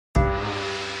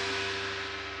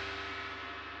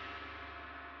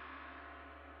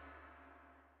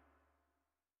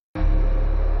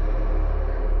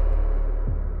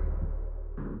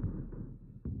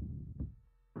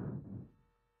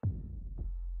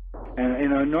And, you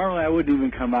know, normally I wouldn't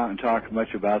even come out and talk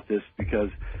much about this because,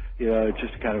 you know, it's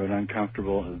just kind of an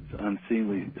uncomfortable,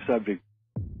 unseemly subject.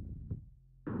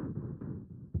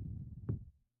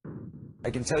 I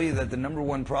can tell you that the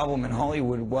 #1 problem in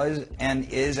Hollywood was and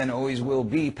is and always will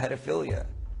be pedophilia.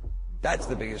 That's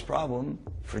the biggest problem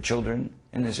for children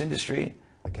in this industry.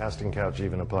 The casting couch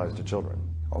even applies to children.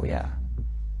 Oh, yeah.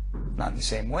 Not in the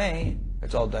same way.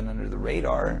 It's all done under the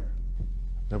radar.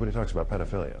 Nobody talks about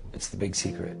pedophilia. It's the big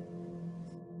secret.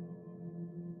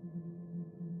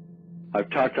 I've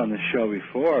talked on the show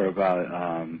before about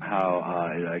how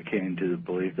I came to the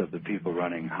belief that the people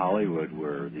running Hollywood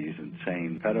were these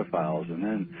insane pedophiles. And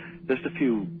then just a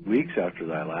few weeks after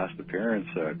that last appearance,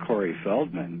 Corey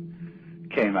Feldman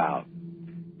came out,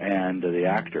 and the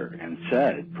actor, and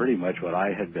said pretty much what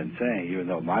I had been saying, even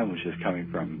though mine was just coming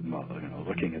from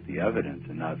looking at the evidence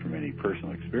and not from any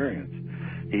personal experience.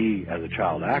 He, as a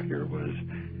child actor, was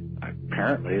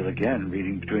apparently, again,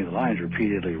 reading between the lines,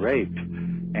 repeatedly raped.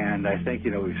 And I think,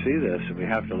 we see this and we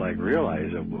have to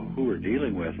realize who we're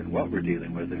dealing with and what we're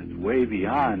dealing with. And it's way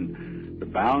beyond the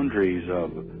boundaries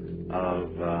of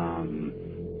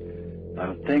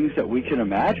things that we can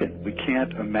imagine. We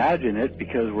can't imagine it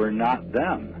because we're not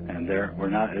them, and we're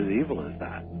not as evil as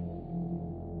that.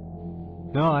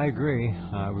 No, I agree.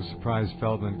 I was surprised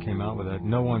Feldman came out with it.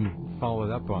 No one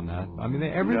followed up on that. I mean,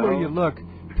 everywhere you look,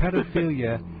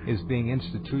 pedophilia is being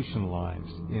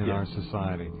institutionalized in our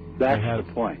society. That's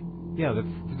the point. Yeah,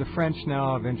 the French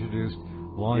now have introduced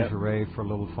lingerie for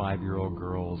little 5-year-old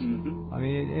girls. I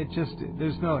mean, it just,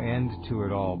 there's no end to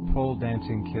it all. Pole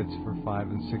dancing kits for 5-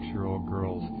 and 6-year-old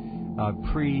girls.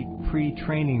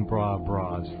 Pre-training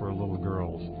bras for little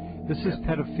girls. This is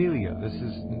pedophilia. This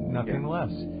is nothing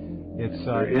less. It's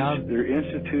they're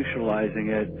institutionalizing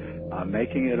it,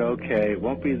 making it okay. It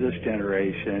won't be this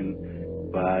generation,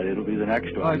 but it'll be the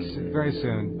next one. Oh, it's very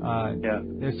soon.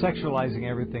 They're sexualizing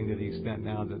everything to the extent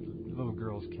now that little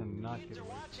girls cannot get away. They're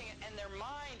watching it, and their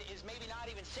mind is maybe not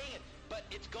even seeing it, but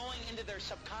it's going into their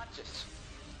subconscious.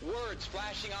 Words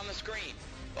flashing on the screen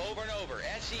over and over.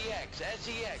 SEX,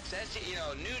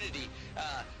 nudity,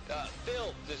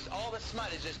 filth, all the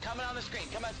smut is just coming on the screen.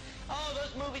 Oh,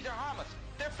 those movies are harmless.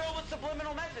 They're filled with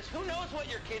subliminal messages. Who knows what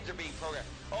your kids are being programmed?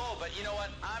 Oh, but you know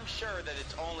what? I'm sure that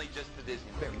it's only just the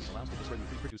Disney movies. Allows to destroy,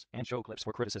 reproduce, and show clips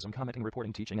for criticism, commenting,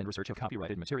 reporting, teaching, and research of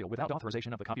copyrighted material without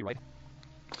authorization of the copyright.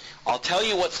 I'll tell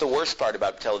you what's the worst part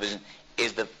about television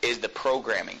is the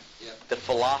programming, the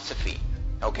philosophy,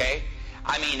 okay?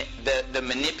 I mean, the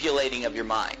manipulating of your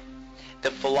mind,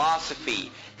 the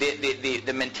philosophy,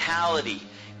 the mentality,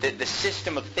 the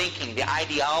system of thinking, the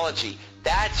ideology.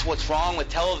 That's what's wrong with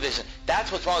television.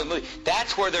 That's what's wrong with movies.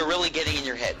 That's where they're really getting in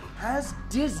your head. Has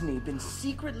Disney been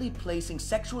secretly placing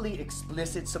sexually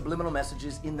explicit subliminal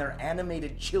messages in their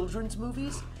animated children's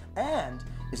movies? And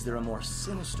is there a more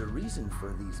sinister reason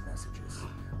for these messages?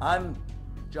 I'm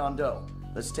John Doe.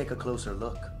 Let's take a closer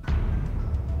look.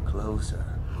 Closer.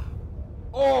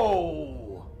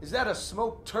 Oh! Is that a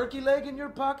smoked turkey leg in your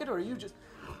pocket, or are you just...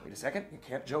 Wait a second, you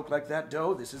can't joke like that,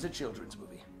 Doe. This is a children's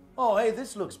movie. Oh, hey,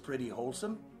 this looks pretty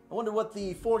wholesome. I wonder what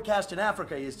the forecast in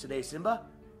Africa is today, Simba.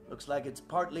 Looks like it's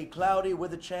partly cloudy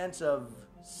with a chance of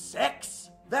sex?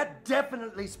 That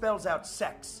definitely spells out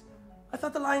sex. I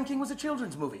thought The Lion King was a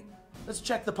children's movie. Let's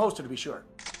check the poster to be sure.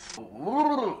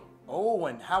 Oh,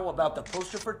 and how about the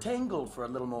poster for Tangled for a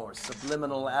little more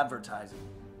subliminal advertising?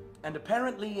 And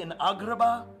apparently in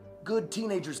Agrabah, good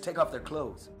teenagers take off their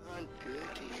clothes.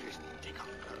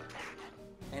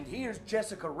 And here's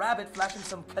Jessica Rabbit flashing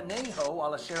some Conejo a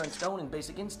la Sharon Stone in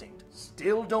Basic Instinct.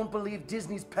 Still don't believe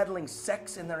Disney's peddling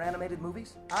sex in their animated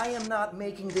movies? I am not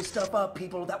making this stuff up,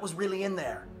 people. That was really in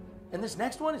there. And this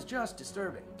next one is just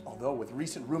disturbing. Although with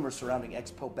recent rumors surrounding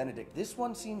ex-Pope Benedict, this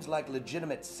one seems like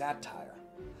legitimate satire.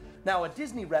 Now, a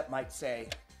Disney rep might say,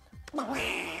 to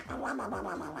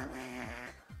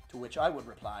which I would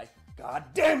reply, God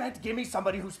damn it, give me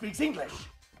somebody who speaks English.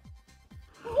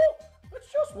 Oh,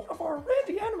 it's just one of our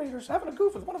Randy animators having a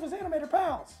goof with one of his animator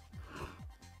pals.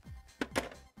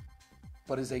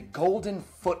 But is a golden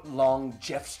foot-long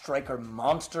Jeff Stryker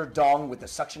monster dong with the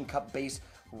suction cup base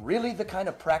really the kind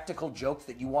of practical joke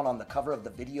that you want on the cover of the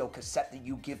video cassette that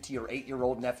you give to your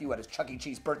 8-year-old nephew at his Chuck E.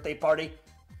 Cheese birthday party?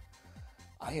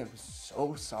 I am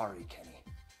so sorry, Kenny.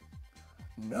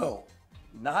 No,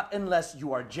 not unless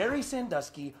you are Jerry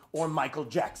Sandusky or Michael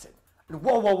Jackson.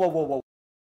 Whoa, whoa, whoa, whoa, whoa,